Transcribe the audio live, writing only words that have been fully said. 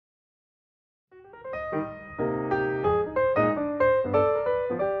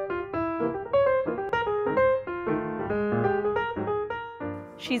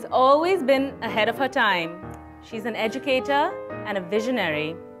She's always been ahead of her time. She's an educator and a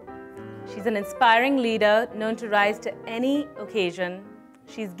visionary. She's an inspiring leader known to rise to any occasion.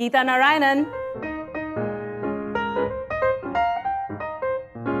 She's Geetha Narayanan.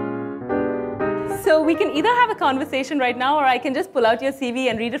 So we can either have a conversation right now, or I can just pull out your CV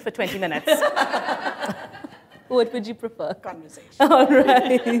and read it for 20 minutes. What would you prefer? Conversation. All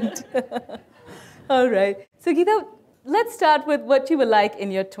right. All right. So Geetha, let's start with what you were like in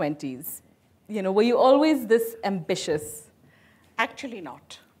your 20s. You know, were you always this ambitious? Actually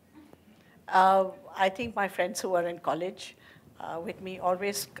not. I think my friends who are in college with me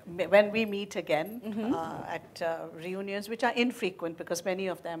always, when we meet again at reunions, which are infrequent because many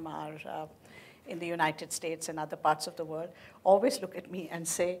of them are in the United States and other parts of the world, always look at me and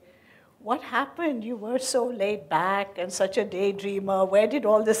say, what happened? You were so laid back and such a daydreamer. Where did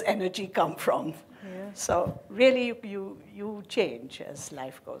all this energy come from? Yeah. So really, you change as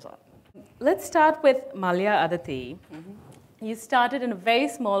life goes on. Let's start with Mallya, Aditi. You started in a very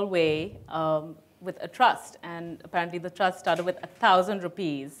small way with a trust, and apparently the trust started with 1,000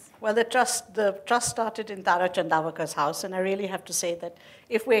 rupees. Well, the trust started in Tara Chandavakar's house, and I really have to say that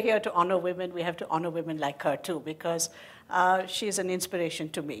if we're here to honor women, we have to honor women like her too, because she's an inspiration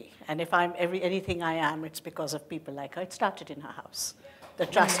to me. And if I'm anything I am, it's because of people like her. It started in her house. The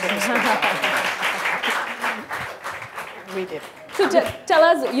trust was we did. So tell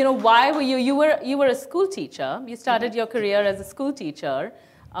us, you know, why were you were a school teacher. You started your career as a school teacher.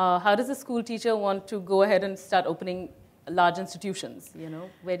 How does a school teacher want to go ahead and start opening large institutions? You know,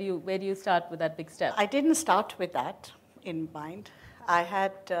 where do you start with that big step? I didn't start with that in mind.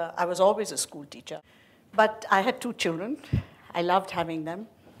 I was always a school teacher, but I had 2 children. I loved having them,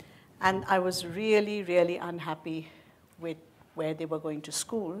 and I was really, really unhappy with where they were going to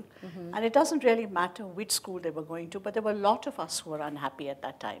school. And it doesn't really matter which school they were going to, but there were a lot of us who were unhappy at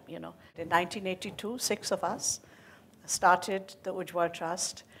that time, you know. In 1982, 6 of us started the Ujjwal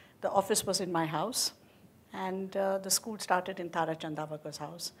Trust. The office was in my house, and the school started in Tara Chandavakar's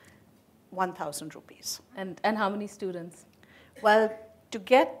house, 1,000 rupees. And how many students? Well, to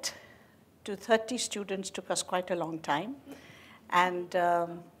get to 30 students took us quite a long time, and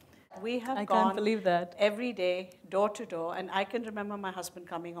we have gone believe that. every day, door to door, and I can remember my husband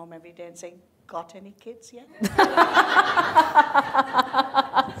coming home every day and saying, got any kids yet?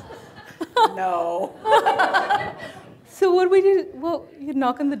 No. So what we did, well, you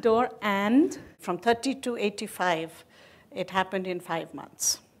knock on the door and? From 30 to 85, it happened in 5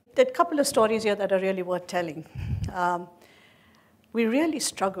 months. There are a couple of stories here that are really worth telling. We really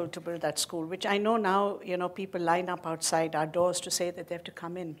struggled to build that school, which I know now, you know, people line up outside our doors to say that they have to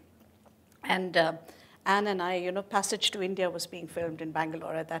come in. And Anne and I, you know, Passage to India was being filmed in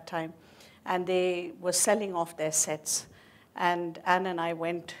Bangalore at that time, and they were selling off their sets. And Anne and I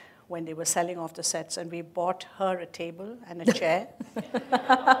went when they were selling off the sets, and we bought her a table and a chair.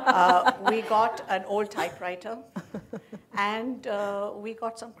 We got an old typewriter, and we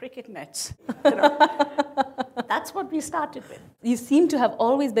got some cricket nets. You know, that's what we started with. You seem to have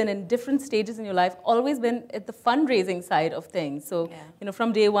always been in different stages in your life, always been at the fundraising side of things. So, you know,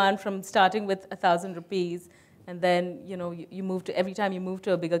 from day one, from starting with 1,000 rupees, and then, you know, you moved to, every time you moved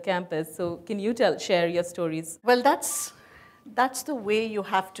to a bigger campus. So can you share your stories? Well, that's the way you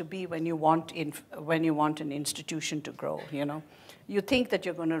have to be when you want an institution to grow, you know. You think that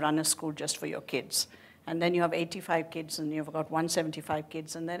you're going to run a school just for your kids, and then you have 85 kids, and you've got 175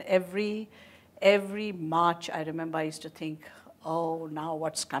 kids, and then every March, I remember I used to think, oh, now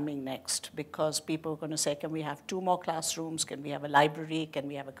what's coming next? Because people are going to say, can we have 2 more classrooms? Can we have a library? Can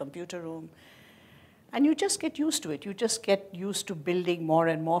we have a computer room? And you just get used to it. You just get used to building more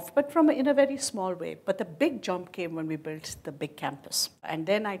and more, but in a very small way. But the big jump came when we built the big campus. And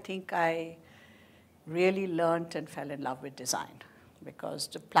then I think I really learned and fell in love with design, because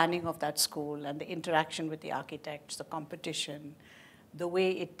the planning of that school and the interaction with the architects, the competition, the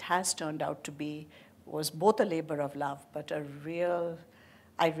way it has turned out to be was both a labor of love, but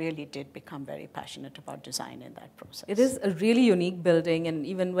I really did become very passionate about design in that process. It is a really unique building, and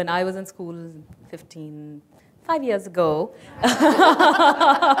even when I was in school 5 years ago,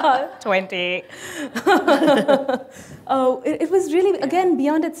 20, oh, it was really, again,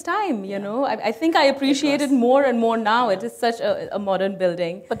 beyond its time, you know. I think I appreciate it more and more now. It is such a modern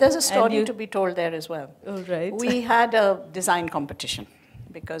building. But there's a story to be told there as well. Oh, right. We had a design competition,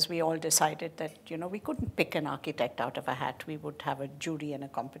 because we all decided that, you know, we couldn't pick an architect out of a hat. We would have a jury and a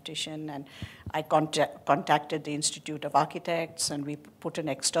competition, and I contacted the Institute of Architects, and we put an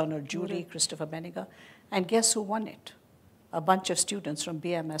external jury, Christopher Benninger, and guess who won it? a bunch of students from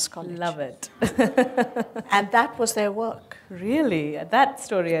BMS College. Love it. And that was their work. Really? That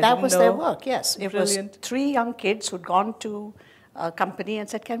story I That didn't was know. their work, yes. It Brilliant. was 3 young kids who'd gone to a company and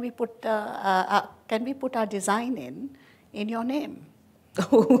said, can we put our design in your name?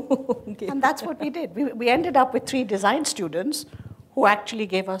 Okay. And that's what we did. We ended up with 3 design students who actually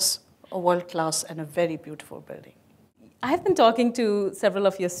gave us a world-class and a very beautiful building. I've been talking to several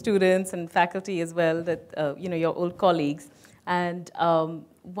of your students and faculty as well, that your old colleagues. And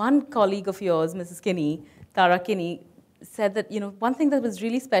one colleague of yours, Mrs. Kini, Tara Kini, said that one thing that was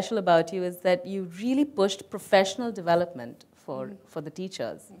really special about you is that you really pushed professional development for the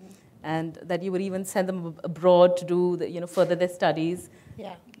teachers, and that you would even send them abroad to do further their studies.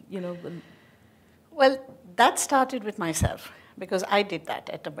 Yeah. Well, that started with myself, because I did that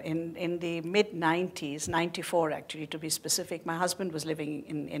in the mid-90s, 94 actually, to be specific. My husband was living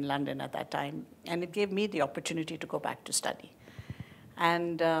in London at that time, and it gave me the opportunity to go back to study.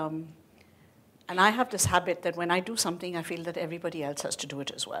 And I have this habit that when I do something, I feel that everybody else has to do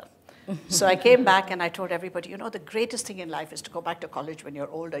it as well. So I came back and I told everybody, the greatest thing in life is to go back to college when you're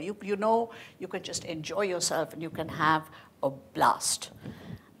older. You can just enjoy yourself and you can have a blast.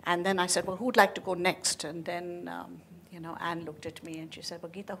 And then I said, well, who'd like to go next? And then, Anne looked at me and she said,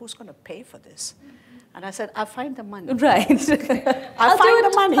 well, Geetha, who's going to pay for this? And I said, I'll find the money. Right. I'll find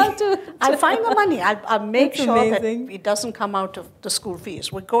the money. I'll find the money. I'll make That's sure amazing. that it doesn't come out of the school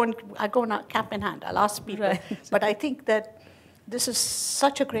fees. I go cap in hand. I'll ask people. Right. But I think that this is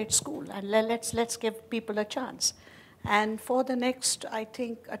such a great school, and let's give people a chance. And for the next, I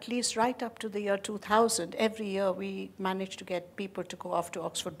think, at least right up to the year 2000, every year we managed to get people to go off to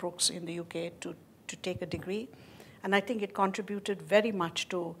Oxford Brookes in the UK to take a degree. And I think it contributed very much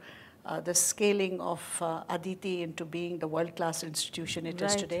to the scaling of Aditi into being the world-class institution it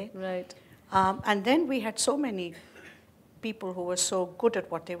is today. Right. And then we had so many people who were so good at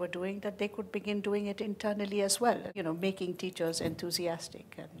what they were doing that they could begin doing it internally as well, making teachers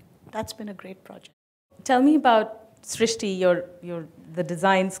enthusiastic. And that's been a great project. Tell me about Srishti, the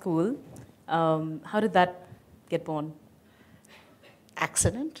design school. How did that get born?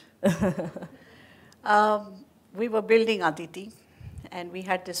 Accident. We were building Aditi, and we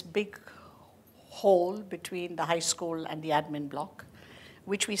had this big hole between the high school and the admin block,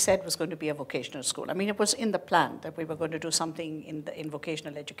 which we said was going to be a vocational school. I mean, it was in the plan that we were going to do something in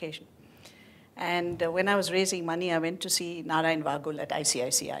vocational education. And when I was raising money, I went to see Narayan Vagul at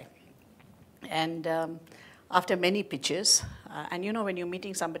ICICI. And after many pitches, and when you're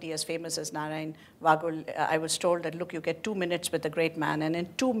meeting somebody as famous as Narayan Vagul, I was told that, look, you get 2 minutes with the great man, and in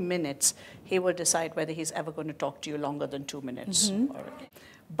 2 minutes, he will decide whether he's ever going to talk to you longer than 2 minutes.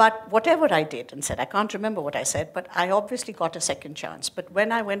 But whatever I did and said, I can't remember what I said, but I obviously got a second chance. But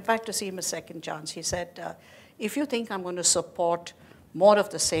when I went back to see him a second chance, he said, if you think I'm going to support more of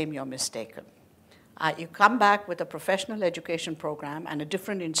the same, you're mistaken. You come back with a professional education program and a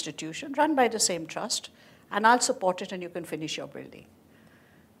different institution run by the same trust, and I'll support it and you can finish your building.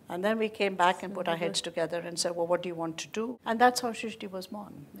 And then we came back and put our heads together and said, well, what do you want to do? And that's how Srishti was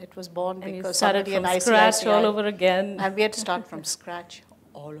born. It was born and because you started somebody from at scratch ICICI, all over again. And we had to start from scratch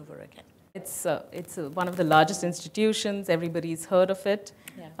all over again. It's one of the largest institutions. Everybody's heard of it.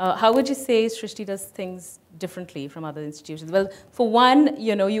 Yeah. How would you say Srishti does things differently from other institutions? Well, for one,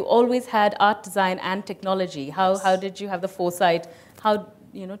 you always had art, design, and technology. How did you have the foresight? To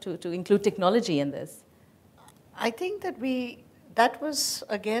include technology in this? I think that was,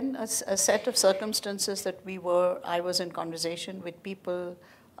 again, a set of circumstances that I was in conversation with people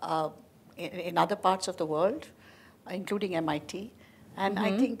in other parts of the world, including MIT. And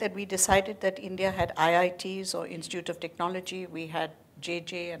I think that we decided that India had IITs or Institute of Technology, we had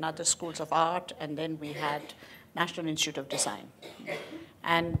JJ and other schools of art, and then we had National Institute of Design.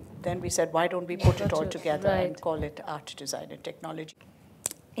 And then we said, why don't we put it all together and call it Art, Design, and Technology?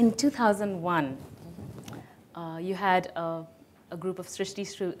 In 2001, you had a group of Srishti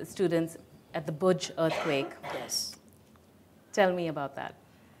students at the Bhuj earthquake. Yes. Tell me about that.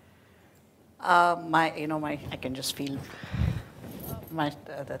 I can just feel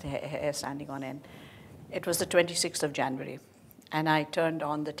the hair standing on end. It was the 26th of January, and I turned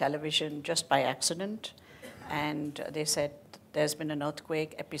on the television just by accident, and they said, there's been an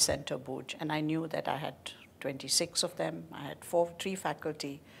earthquake, epicenter Bhuj, and I knew that I had 26 of them. I had 3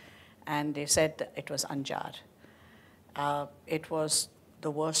 faculty, and they said that it was Anjar. It was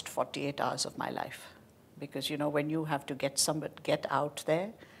the worst 48 hours of my life, because when you have to get out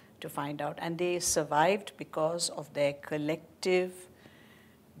there to find out, and they survived because of their collective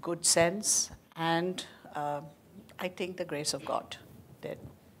good sense and I think the grace of God. That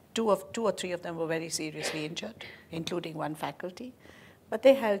two or three of them were very seriously injured, including one faculty. But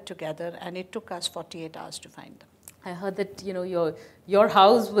they held together, and it took us 48 hours to find them. I heard that your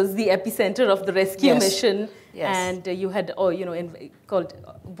house was the epicenter of the rescue mission, and you had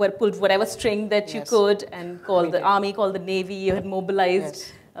pulled whatever string that you could, and called the army, called the navy. You had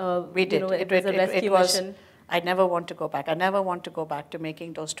mobilized. We did. It was a rescue mission. I never want to go back. I never want to go back to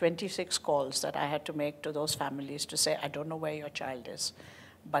making those 26 calls that I had to make to those families to say, I don't know where your child is,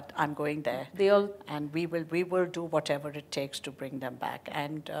 but I'm going there. And we will do whatever it takes to bring them back.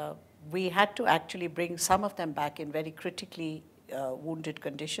 And we had to actually bring some of them back in very critically wounded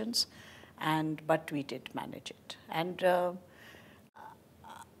conditions, but we did manage it. And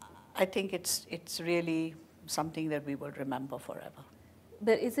I think it's really something that we will remember forever.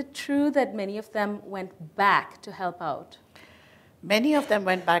 But is it true that many of them went back to help out? Many of them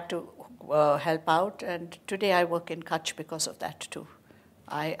went back to help out, and today I work in Kutch because of that too.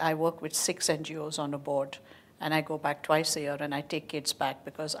 I work with 6 NGOs on a board, and I go back twice a year and I take kids back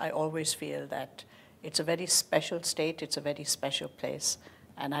because I always feel that it's a very special state, it's a very special place,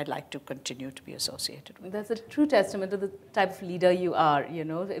 and I'd like to continue to be associated with it. That's a true testament to the type of leader you are,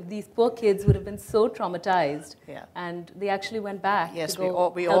 If these poor kids would have been so traumatized, and they actually went back to go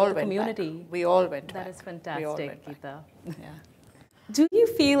we help all the went community. Back. We all went back. That is fantastic, Geetha. Yeah. Do you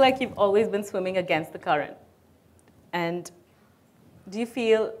feel like you've always been swimming against the current? And do you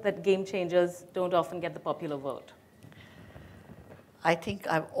feel that game changers don't often get the popular vote? I think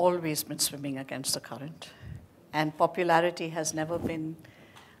I've always been swimming against the current. And popularity has never been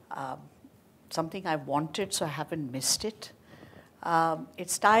something I wanted, so I haven't missed it.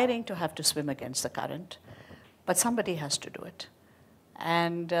 It's tiring to have to swim against the current, but somebody has to do it.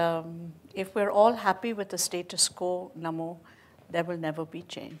 And if we're all happy with the status quo, Namu, there will never be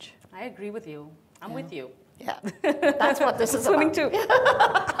change. I agree with you. I'm with you. Yeah, that's what this is about. Swimming too.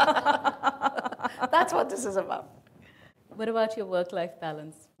 That's what this is about. What about your work-life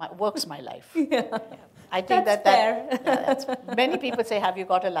balance? Work's my life. Yeah. I think that's fair. Many people say, have you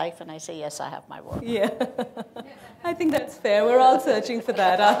got a life? And I say, yes, I have my work. Yeah. I think that's fair. We're all searching for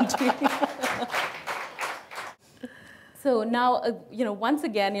that, aren't we? So now, once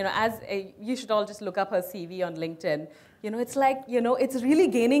again, you should all just look up her CV on LinkedIn. It's like, it's really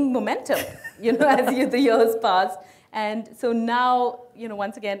gaining momentum, as the years pass. And so now,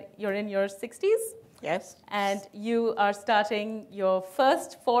 once again, you're in your 60s. Yes. And you are starting your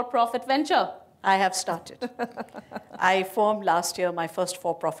first for-profit venture. I have started. I formed last year my first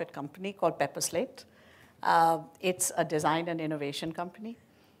for-profit company called Pepper Slate. It's a design and innovation company.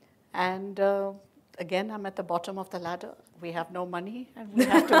 And again, I'm at the bottom of the ladder. We have no money, and we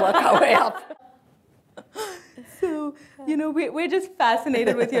have to work our way up. So, we're just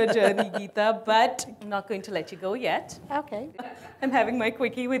fascinated with your journey, Geetha, but I'm not going to let you go yet. Okay. I'm having my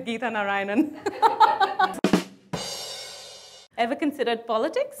quickie with Geetha Narayanan. Ever considered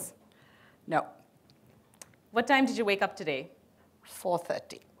politics? No. What time did you wake up today?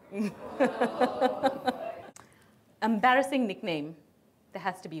 4:30. Embarrassing nickname. There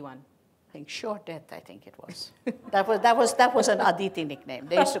has to be one. I think Sure Death, I think it was. That was an Aditi nickname.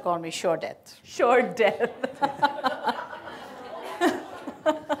 They used to call me Sure Death. Sure Death.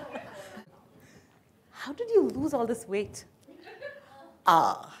 How did you lose all this weight?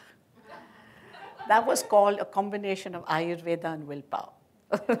 That was called a combination of Ayurveda and willpower.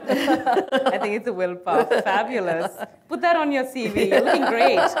 I think it's a willpower. Fabulous. Put that on your CV. You're looking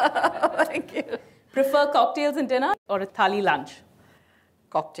great. Thank you. Prefer cocktails and dinner or a thali lunch?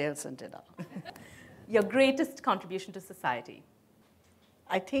 Cocktails and dinner. Your greatest contribution to society?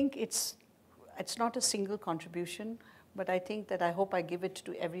 I think it's not a single contribution, but I think that I hope I give it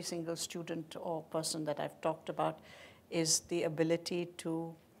to every single student or person that I've talked about, is the ability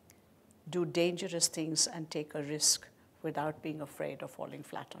to do dangerous things and take a risk without being afraid of falling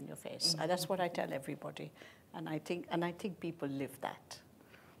flat on your face. Mm-hmm. That's what I tell everybody, and I think people live that.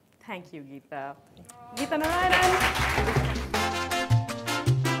 Thank you, Geetha. Geetha Narayanan.